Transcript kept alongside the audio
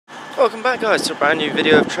Welcome back guys to a brand new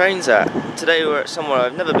video of trains at. Today we're at somewhere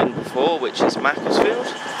I've never been before, which is Macclesfield.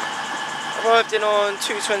 Arrived in on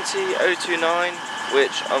 220.029,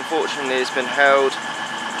 which unfortunately has been held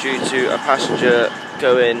due to a passenger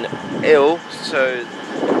going ill, so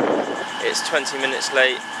it's 20 minutes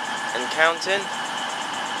late and counting.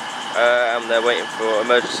 And they're waiting for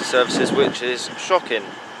emergency services, which is shocking.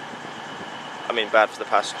 I mean, bad for the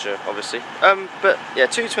passenger, obviously. But yeah,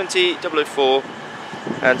 220.004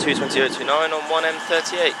 and 220.029 on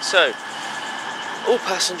 1M38. So, all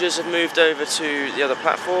passengers have moved over to the other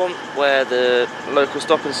platform where the local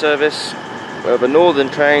stopping service, where the northern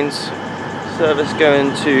trains service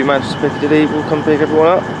going to Manchester Piccadilly will come pick everyone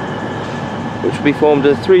up, which will be formed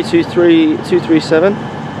of 323-237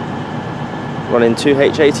 running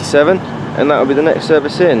 2H87, and that will be the next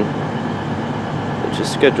service in, which is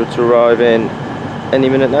scheduled to arrive in any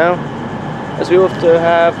minute now. As we also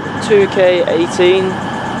have 2K18,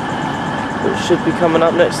 which should be coming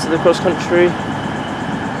up next to the cross country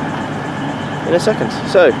in a second.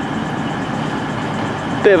 So,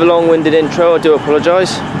 bit of a long-winded intro, I do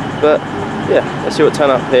apologise, but yeah, let's see what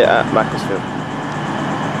turn up here at Macclesfield.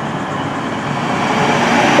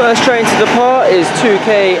 First train to depart is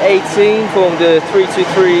 2K18, formed a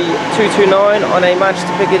 323-229 on a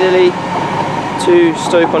Manchester Piccadilly to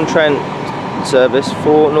Stoke-on-Trent service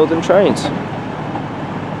for Northern Trains.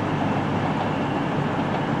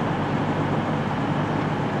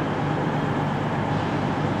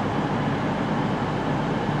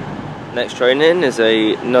 Next train in is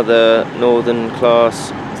another Northern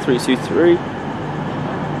Class 323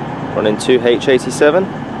 running 2H87.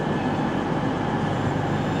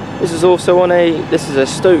 This is also on a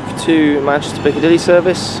Stoke to Manchester Piccadilly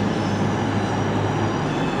service.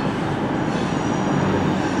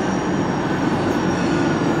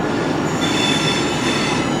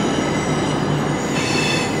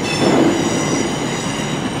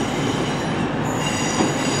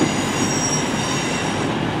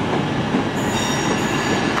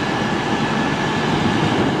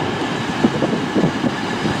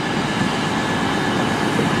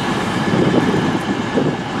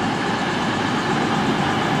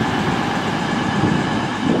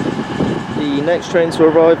 The next train to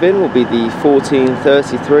arrive in will be the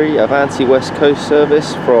 1433 Avanti West Coast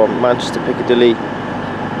service from Manchester Piccadilly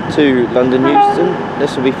to London Euston.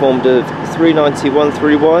 This will be formed of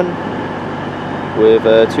 390-131 with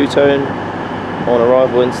a two-tone on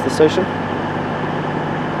arrival into the station.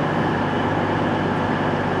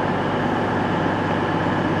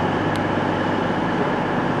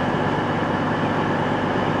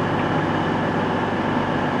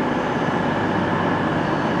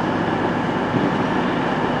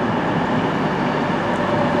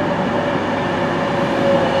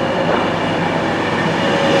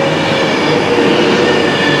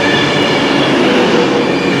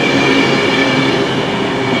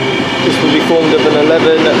 Formed of an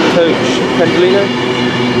 11 coach Pendolino.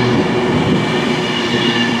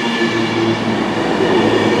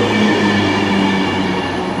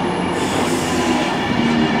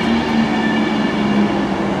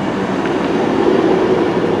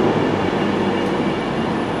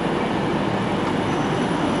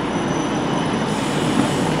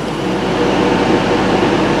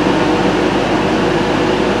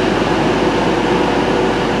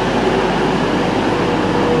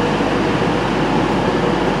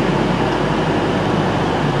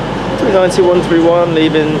 390-131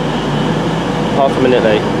 leaving half a minute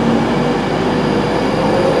late.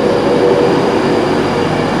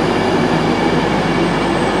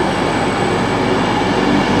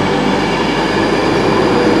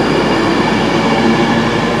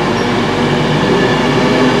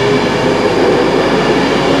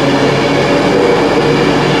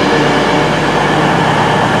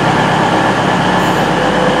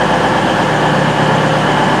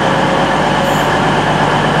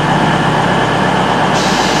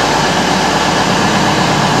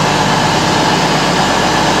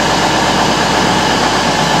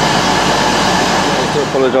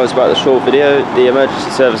 Apologise about the short video. The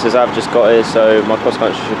emergency services have just got here, so my cross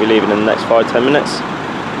country should be leaving in the next 5-10 minutes.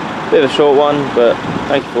 Bit of a short one, but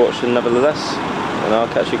thank you for watching nevertheless, and I'll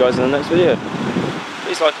catch you guys in the next video.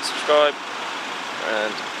 Please like and subscribe,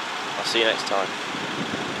 and I'll see you next time.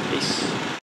 Peace.